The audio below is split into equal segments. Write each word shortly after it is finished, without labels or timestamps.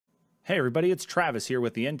Hey everybody, it's Travis here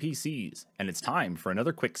with the NPCs, and it's time for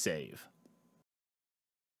another quick save.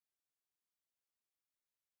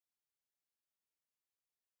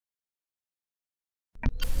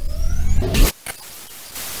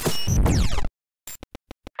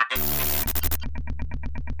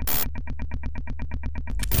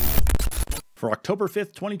 For October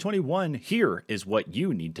 5th, 2021, here is what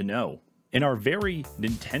you need to know. In our very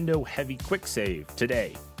Nintendo-heavy quick save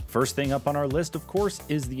today, first thing up on our list, of course,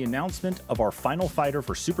 is the announcement of our final fighter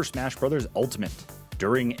for Super Smash Bros. Ultimate.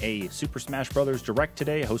 During a Super Smash Bros. Direct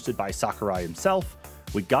today, hosted by Sakurai himself,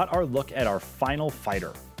 we got our look at our final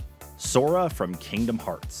fighter, Sora from Kingdom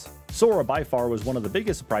Hearts. Sora by far was one of the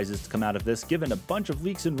biggest surprises to come out of this, given a bunch of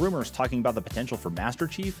leaks and rumors talking about the potential for Master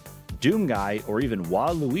Chief, Doom Guy, or even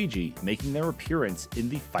Waluigi making their appearance in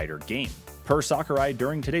the fighter game. Per Sakurai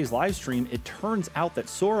during today's livestream, it turns out that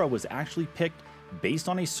Sora was actually picked based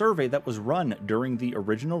on a survey that was run during the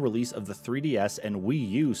original release of the 3DS and Wii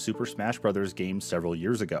U Super Smash Bros. Games several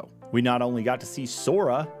years ago. We not only got to see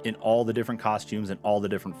Sora in all the different costumes and all the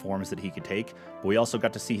different forms that he could take, but we also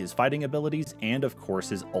got to see his fighting abilities and of course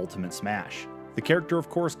his ultimate smash. The character of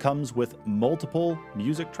course comes with multiple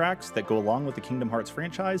music tracks that go along with the Kingdom Hearts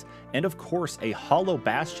franchise, and of course a Hollow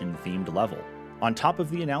Bastion themed level. On top of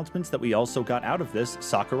the announcements that we also got out of this,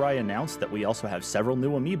 Sakurai announced that we also have several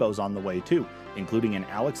new amiibos on the way too, including an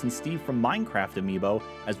Alex and Steve from Minecraft amiibo,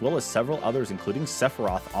 as well as several others including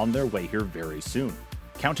Sephiroth on their way here very soon.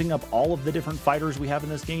 Counting up all of the different fighters we have in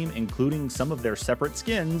this game, including some of their separate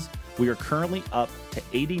skins, we are currently up to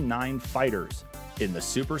 89 fighters in the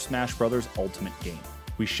Super Smash Bros. Ultimate game.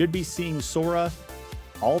 We should be seeing Sora,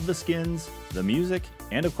 all of the skins, the music,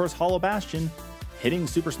 and of course Hollow Bastion hitting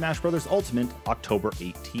Super Smash Bros. Ultimate October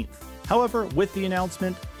 18th. However, with the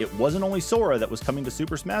announcement, it wasn't only Sora that was coming to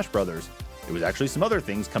Super Smash Bros., it was actually some other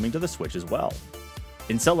things coming to the Switch as well.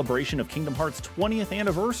 In celebration of Kingdom Hearts' 20th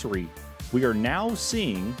anniversary, we are now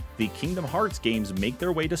seeing the Kingdom Hearts games make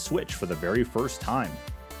their way to Switch for the very first time.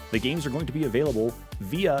 The games are going to be available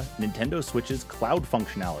via Nintendo Switch's cloud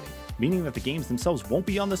functionality, meaning that the games themselves won't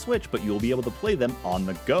be on the Switch, but you'll be able to play them on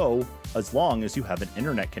the go as long as you have an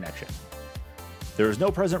internet connection. There is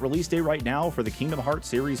no present release date right now for the Kingdom Hearts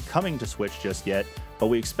series coming to Switch just yet, but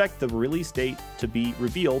we expect the release date to be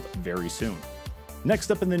revealed very soon.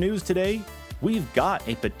 Next up in the news today, we've got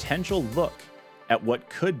a potential look at what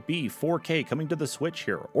could be 4K coming to the Switch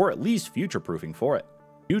here, or at least future-proofing for it.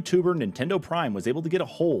 YouTuber Nintendo Prime was able to get a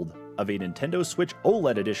hold of a Nintendo Switch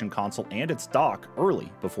OLED edition console and its dock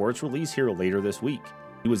early before its release here later this week.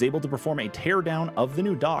 He was able to perform a teardown of the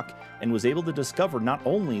new dock and was able to discover not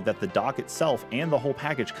only that the dock itself and the whole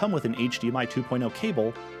package come with an HDMI 2.0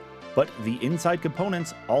 cable, but the inside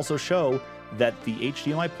components also show that the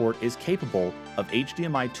HDMI port is capable of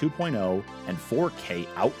HDMI 2.0 and 4K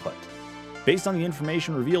output. Based on the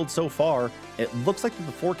information revealed so far, it looks like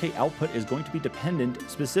the 4K output is going to be dependent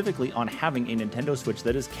specifically on having a Nintendo Switch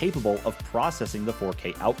that is capable of processing the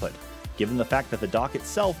 4K output, given the fact that the dock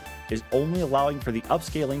itself is only allowing for the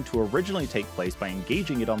upscaling to originally take place by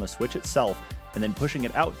engaging it on the Switch itself and then pushing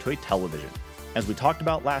it out to a television. As we talked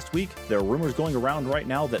about last week, there are rumors going around right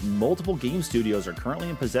now that multiple game studios are currently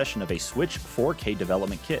in possession of a Switch 4K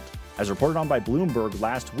development kit. As reported on by Bloomberg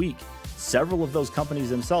last week, several of those companies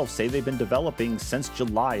themselves say they've been developing since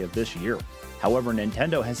July of this year. However,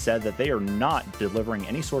 Nintendo has said that they are not delivering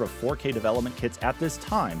any sort of 4K development kits at this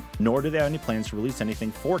time, nor do they have any plans to release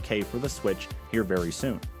anything 4K for the Switch here very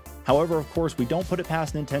soon. However, of course, we don't put it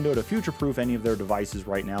past Nintendo to future-proof any of their devices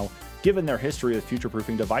right now, given their history of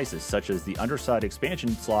future-proofing devices, such as the underside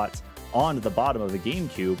expansion slots on the bottom of the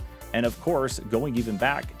GameCube, and of course, going even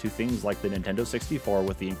back to things like the Nintendo 64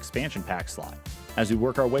 with the expansion pack slot. As we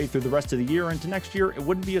work our way through the rest of the year into next year, it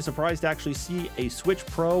wouldn't be a surprise to actually see a Switch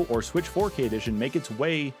Pro or Switch 4K edition make its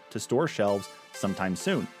way to store shelves sometime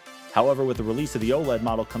soon. However, with the release of the OLED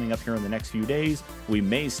model coming up here in the next few days, we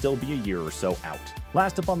may still be a year or so out.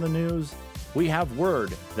 Last up on the news, we have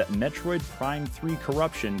word that Metroid Prime 3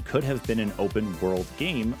 Corruption could have been an open world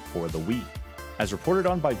game for the Wii. As reported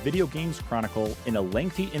on by Video Games Chronicle in a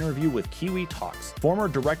lengthy interview with Kiwi Talks, former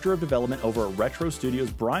director of development over at Retro Studios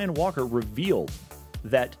Brian Walker revealed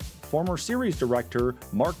that former series director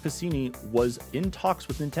Mark Piscini was in talks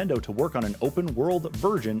with Nintendo to work on an open world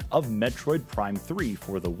version of Metroid Prime 3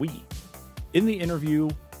 for the Wii. In the interview,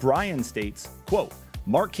 Brian states, quote,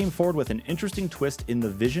 "Mark came forward with an interesting twist in the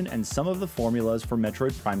vision and some of the formulas for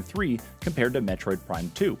Metroid Prime 3 compared to Metroid Prime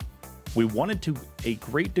 2. We wanted to a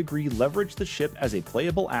great degree leverage the ship as a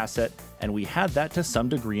playable asset, and we had that to some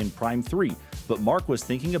degree in Prime 3, but Mark was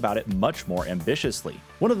thinking about it much more ambitiously.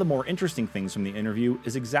 One of the more interesting things from the interview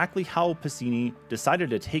is exactly how Pasini decided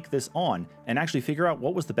to take this on and actually figure out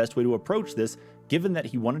what was the best way to approach this, given that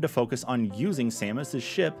he wanted to focus on using Samus's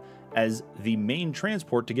ship as the main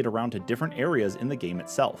transport to get around to different areas in the game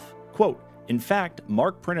itself. Quote, "In fact,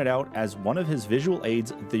 Mark printed out as one of his visual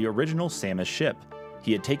aids the original Samus ship.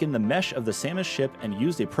 He had taken the mesh of the Samus ship and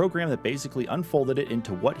used a program that basically unfolded it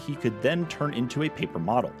into what he could then turn into a paper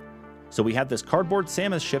model. So we had this cardboard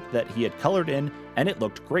Samus ship that he had colored in, and it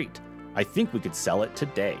looked great. I think we could sell it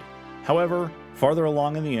today." However, farther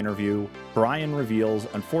along in the interview, Brian reveals,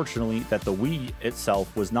 unfortunately, that the Wii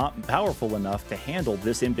itself was not powerful enough to handle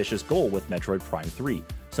this ambitious goal with Metroid Prime 3.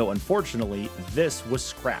 So unfortunately, this was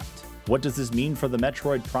scrapped. What does this mean for the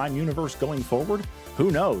Metroid Prime universe going forward?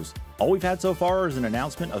 Who knows? All we've had so far is an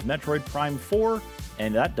announcement of Metroid Prime 4,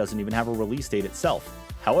 and that doesn't even have a release date itself.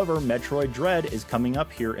 However, Metroid Dread is coming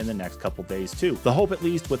up here in the next couple days too. The hope, at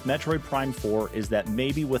least with Metroid Prime 4, is that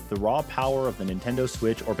maybe with the raw power of the Nintendo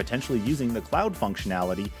Switch or potentially using the cloud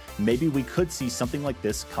functionality, maybe we could see something like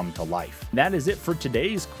this come to life. That is it for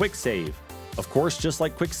today's Quick Save. Of course, just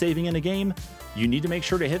like quick saving in a game, you need to make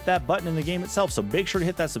sure to hit that button in the game itself, so make sure to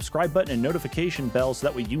hit that subscribe button and notification bell so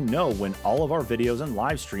that way you know when all of our videos and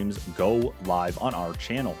live streams go live on our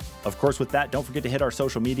channel. Of course, with that, don't forget to hit our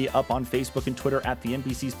social media up on Facebook and Twitter at the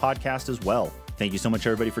NPCs Podcast as well. Thank you so much,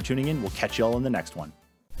 everybody, for tuning in. We'll catch you all in the next one.